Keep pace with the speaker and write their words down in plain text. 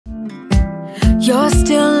You're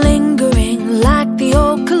still lingering like the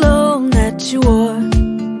old cologne that you wore.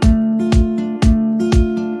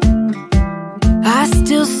 I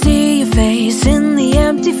still see your face in the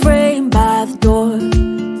empty frame by the door.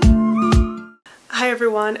 Hi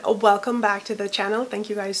everyone, welcome back to the channel. Thank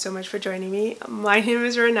you guys so much for joining me. My name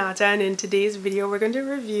is Renata, and in today's video we're going to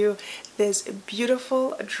review this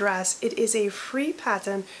beautiful dress. It is a free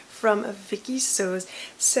pattern from VikiSews.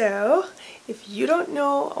 So if you don't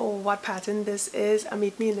know what pattern this is,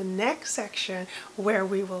 meet me in the next section where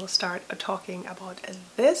we will start talking about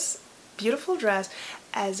this beautiful dress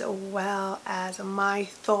as well as my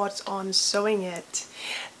thoughts on sewing it.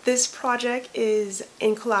 This project is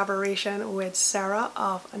in collaboration with Sara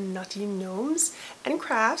of knottygnome and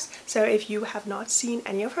crafts. So if you have not seen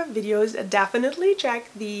any of her videos, definitely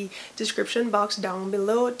check the description box down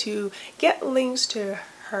below to get links to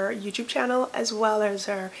her YouTube channel as well as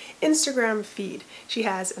her Instagram feed. She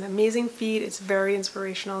has an amazing feed. It's very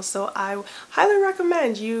inspirational, so I highly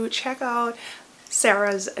recommend you check out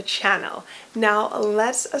Sarah's channel. Now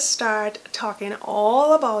let's start talking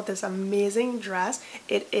all about this amazing dress.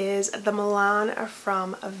 It is the Milana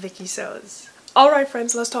from VikiSews. Alright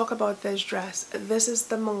friends, let's talk about this dress. This is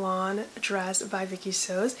the Milana dress by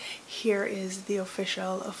VikiSews. Here is the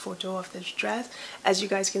official photo of this dress. As you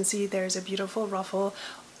guys can see, there's a beautiful ruffle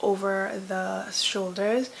over the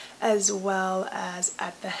shoulders as well as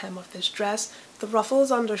at the hem of this dress. The ruffles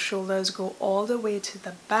on the shoulders go all the way to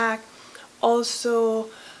the back. Also,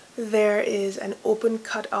 there is an open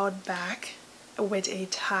cutout back with a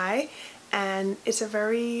tie, and it's a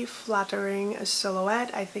very flattering silhouette.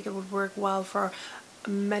 I think it would work well for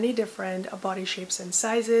many different body shapes and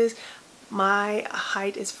sizes. My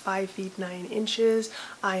height is 5 feet 9 inches.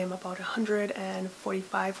 I am about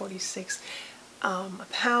 145-46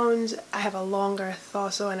 pounds. I have a longer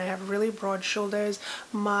torso and I have really broad shoulders.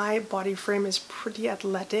 My body frame is pretty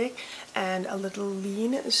athletic and a little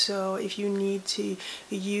lean, so if you need to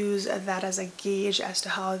use that as a gauge as to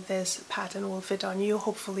how this pattern will fit on you,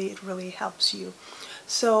 hopefully it really helps you.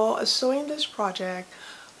 So sewing this project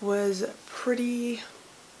was pretty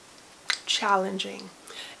challenging.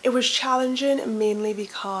 It was challenging mainly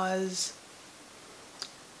because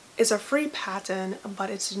it's a free pattern, but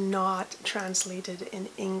it's not translated in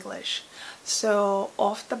English. So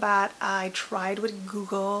off the bat, I tried with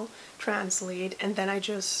Google Translate and then I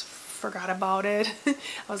just forgot about it. I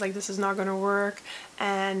was like, this is not going to work,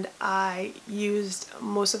 and I used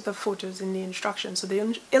most of the photos in the instructions. So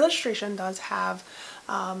the illustration does have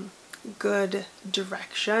good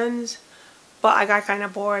directions, but I got kind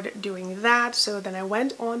of bored doing that, so then I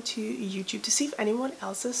went on to YouTube to see if anyone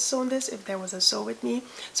else has sewn this, if there was a sew with me.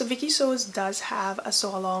 So VikiSews does have a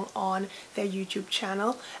sew along on their YouTube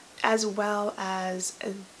channel, as well as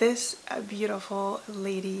this beautiful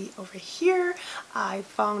lady over here. I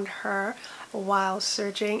found her while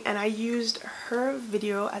searching and I used her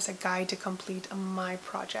video as a guide to complete my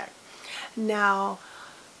project. Now,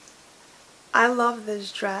 I love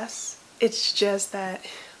this dress. It's just that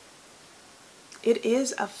it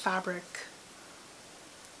is a fabric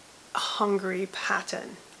hungry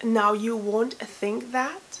pattern. Now you won't think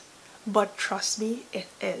that, but trust me, it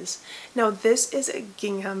is. Now this is a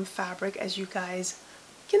gingham fabric, as you guys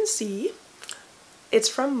can see. It's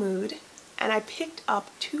from Mood and I picked up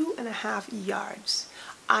 2.5 yards.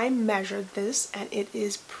 I measured this and it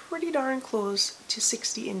is pretty darn close to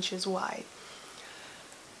 60 inches wide.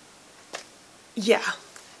 Yeah,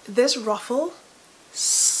 this ruffle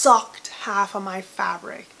sucked half of my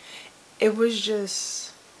fabric. It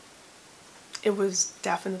was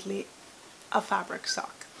definitely a fabric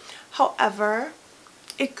suck. However,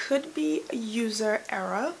 it could be a user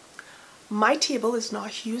error. My table is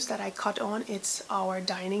not huge that I cut on, it's our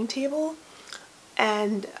dining table,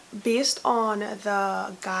 and based on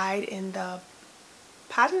the guide in the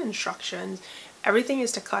pattern instructions, everything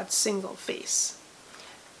is to cut single face,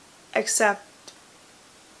 except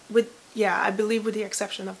with, yeah, I believe with the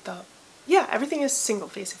exception of the, yeah, everything is single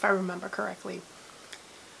face if I remember correctly.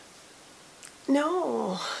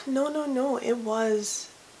 No, it was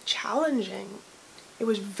challenging. It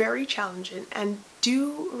was very challenging, and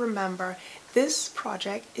do remember this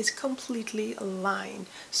project is completely lined.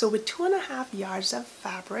 So with 2.5 yards of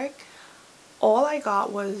fabric, all I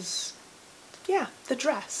got was, yeah, the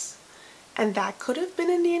dress. And that could have been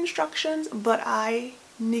in the instructions, but I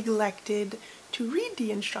neglected to read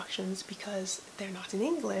the instructions because they're not in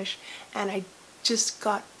English, and I just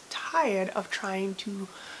got tired of trying to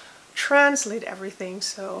translate everything,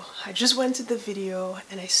 so I just went to the video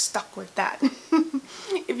and I stuck with that.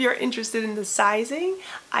 If you're interested in the sizing,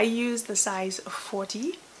 I use the size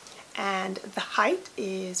 40 and the height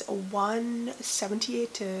is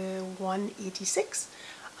 178 to 186.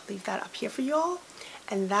 I'll leave that up here for you all.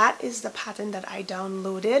 And that is the pattern that I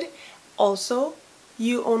downloaded. Also,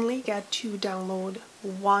 you only get to download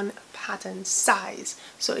one pattern size.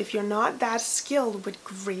 So if you're not that skilled with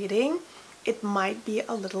grading, it might be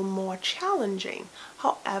a little more challenging.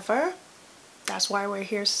 However, that's why we're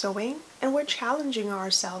here sewing, and we're challenging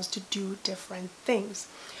ourselves to do different things.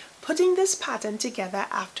 Putting this pattern together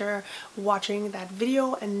after watching that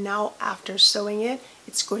video and now after sewing it,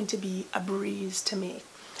 it's going to be a breeze to me.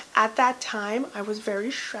 At that time, I was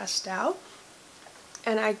very stressed out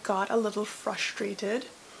and I got a little frustrated,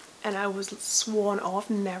 and I was sworn off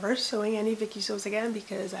never sewing any VikiSews again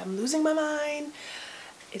because I'm losing my mind.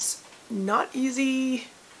 It's not easy.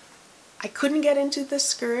 I couldn't get into the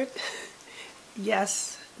skirt.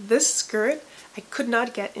 Yes, this skirt, I could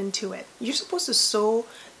not get into it. You're supposed to sew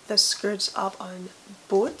the skirts up on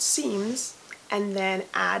both seams and then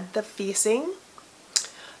add the facing.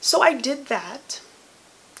 So I did that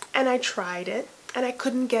and I tried it and I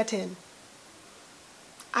couldn't get in.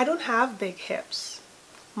 I don't have big hips.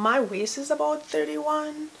 My waist is about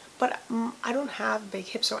 31, but I don't have big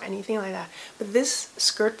hips or anything like that. But this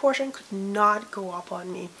skirt portion could not go up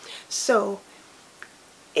on me. So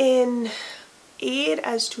in aid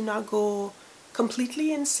as to not go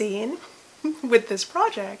completely insane with this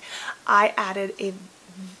project, I added a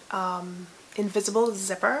invisible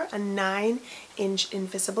zipper, a 9-inch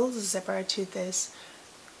invisible zipper to this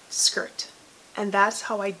skirt. And that's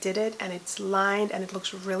how I did it, and it's lined and it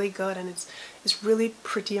looks really good, and it's really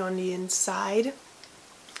pretty on the inside.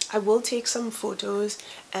 I will take some photos,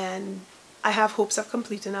 and I have hopes of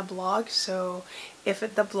completing a blog, so if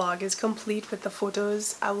the blog is complete with the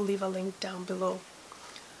photos, I will leave a link down below.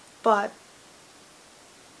 But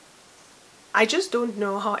I just don't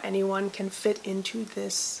know how anyone can fit into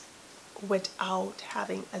this without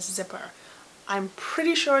having a zipper. I'm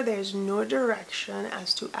pretty sure there's no direction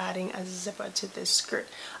as to adding a zipper to this skirt.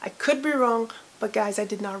 I could be wrong, but guys, I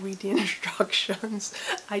did not read the instructions.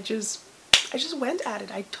 I just went at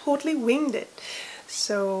it. I totally winged it.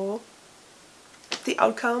 So the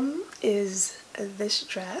outcome is this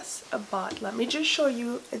dress, but let me just show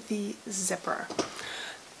you the zipper.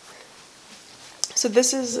 So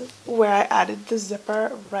this is where I added the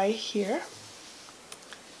zipper right here.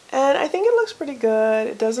 And I think it looks pretty good.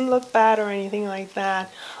 It doesn't look bad or anything like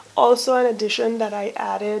that. Also, an addition that I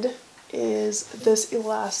added is this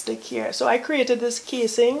elastic here. So I created this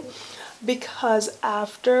casing because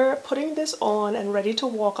after putting this on and ready to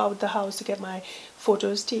walk out the house to get my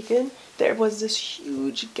photos taken, there was this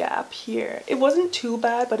huge gap here. It wasn't too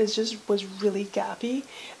bad, but it just was really gappy,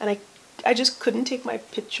 and I just couldn't take my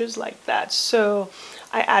pictures like that. So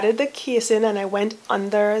I added the casing and I went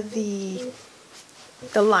under the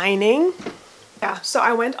lining. Yeah, so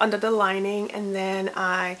I went under the lining and then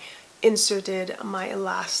I inserted my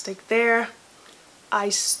elastic there. I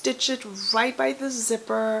stitched it right by the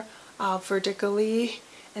zipper vertically,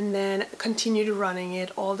 and then continued running it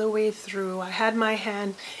all the way through. I had my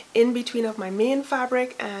hand in between of my main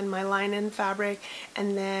fabric and my lining fabric,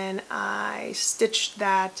 and then I stitched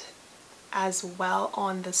that as well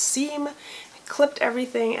on the seam, clipped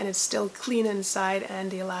everything, and it's still clean inside, and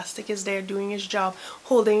the elastic is there doing its job,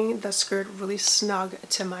 holding the skirt really snug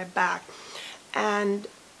to my back. And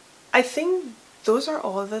I think those are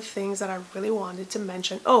all the things that I really wanted to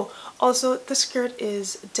mention. Oh, also the skirt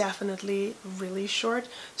is definitely really short,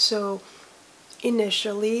 so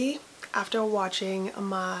initially after watching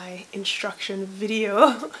my instruction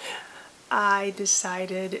video I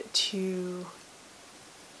decided to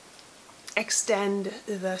extend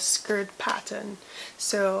the skirt pattern.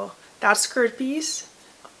 So that skirt piece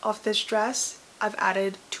of this dress, I've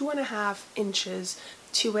added 2.5 inches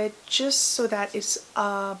to it just so that it's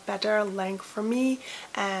a better length for me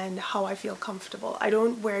and how I feel comfortable. I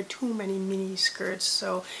don't wear too many mini skirts,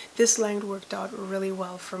 so this length worked out really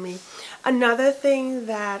well for me. Another thing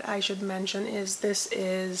that I should mention is this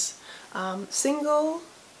is single,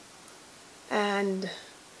 and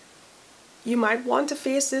you might want to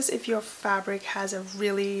face this if your fabric has a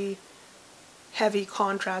really heavy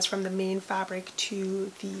contrast from the main fabric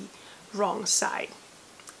to the wrong side.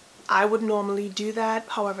 I would normally do that,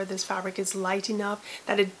 however this fabric is light enough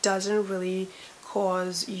that it doesn't really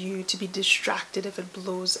cause you to be distracted if it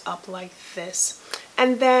blows up like this.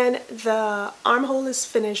 And then the armhole is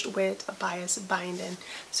finished with a bias binding.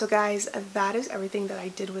 So guys, that is everything that I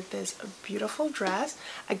did with this beautiful dress.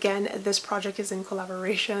 Again, this project is in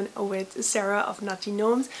collaboration with Sara of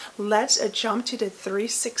knottygnome. Let's jump to the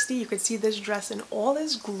 360. You can see this dress in all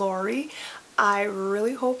its glory. I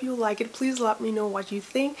really hope you like it. Please let me know what you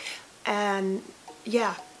think. and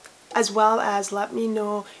yeah, as well as let me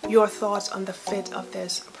know your thoughts on the fit of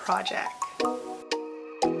this project.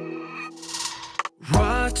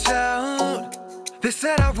 Watch out, they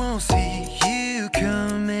said I won't see you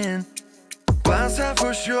coming. Blind side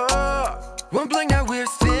for sure, one blink now we're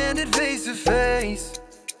standing face to face.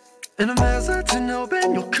 And I'm hesitant to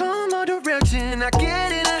open, you'll come our direction. I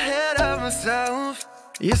get in ahead of myself.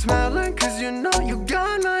 You're smiling cause you know you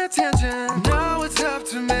got my attention. Now it's up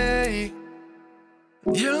to me.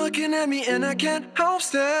 You're looking at me and I can't help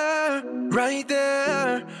stare. Right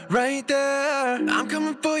there, right there. I'm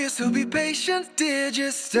coming for you, so be patient, dear,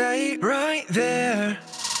 just stay right there.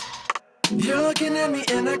 You're looking at me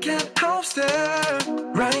and I can't help stare.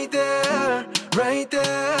 Right there, right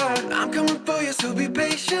there. I'm coming for you, so be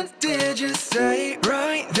patient, dear, just stay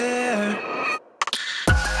right there.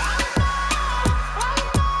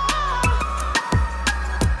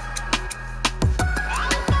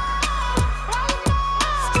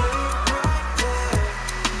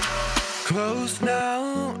 Close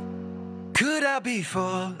now, could I be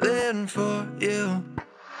falling for you?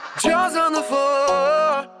 Jaws on the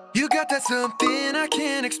floor, you got that something I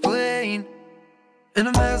can't explain. And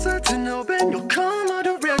I'm hesitant to open, you'll come my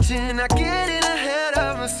direction. I get in ahead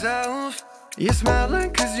of myself. You're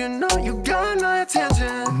smiling cause you know you got my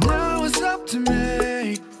attention. Now it's up to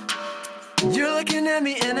me. You're looking at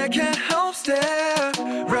me and I can't help stare.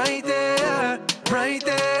 Right there, right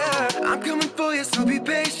there. I'm coming for you, so be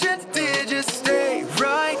patient, dear, just stay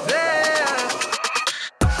right there.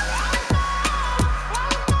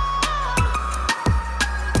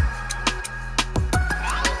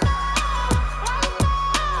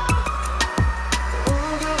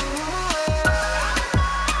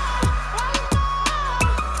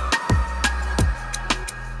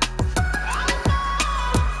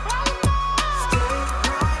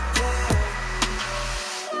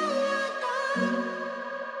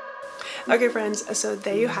 Okay friends, so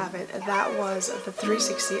there you have it. That was the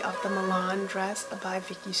 360 of the Milana dress by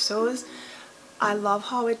VikiSews. I love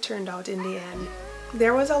how it turned out in the end.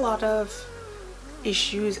 There was a lot of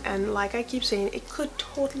issues, and like I keep saying, it could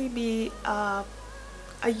totally be a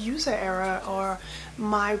user error or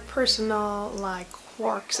my personal like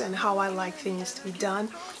quirks and how I like things to be done.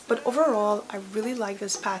 But overall, I really like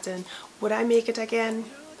this pattern. Would I make it again?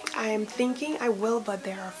 I am thinking I will, but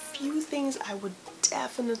there are a few things I would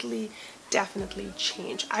definitely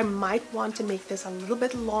change. I might want to make this a little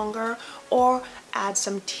bit longer or add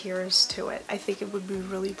some tiers to it. I think it would be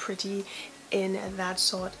really pretty in that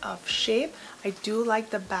sort of shape. I do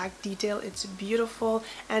like the back detail, it's beautiful,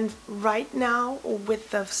 and right now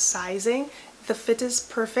with the sizing, the fit is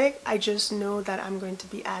perfect. I just know that I'm going to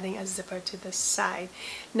be adding a zipper to the side.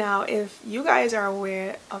 Now if you guys are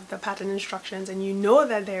aware of the pattern instructions and you know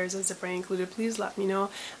that there's a zipper included, please let me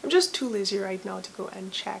know. I'm just too lazy right now to go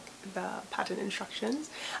and check the pattern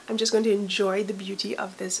instructions. I'm just going to enjoy the beauty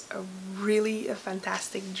of this really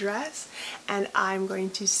fantastic dress, and I'm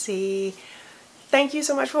going to say thank you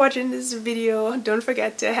so much for watching this video. Don't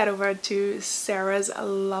forget to head over to Sarah's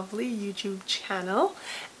lovely YouTube channel.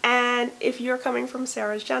 And if you're coming from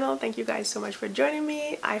Sarah's channel, thank you guys so much for joining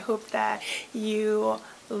me. I hope that you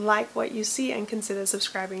like what you see and consider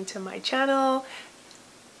subscribing to my channel.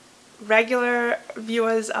 Regular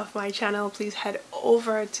viewers of my channel, please head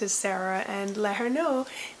over to Sara and let her know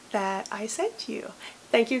that I sent you.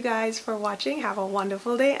 Thank you guys for watching. Have a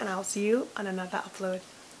wonderful day, and I'll see you on another upload.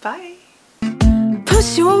 Bye!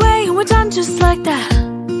 Push you away and we're done just like that.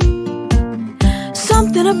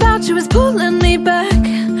 Something about you is pulling me back,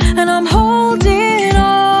 and I'm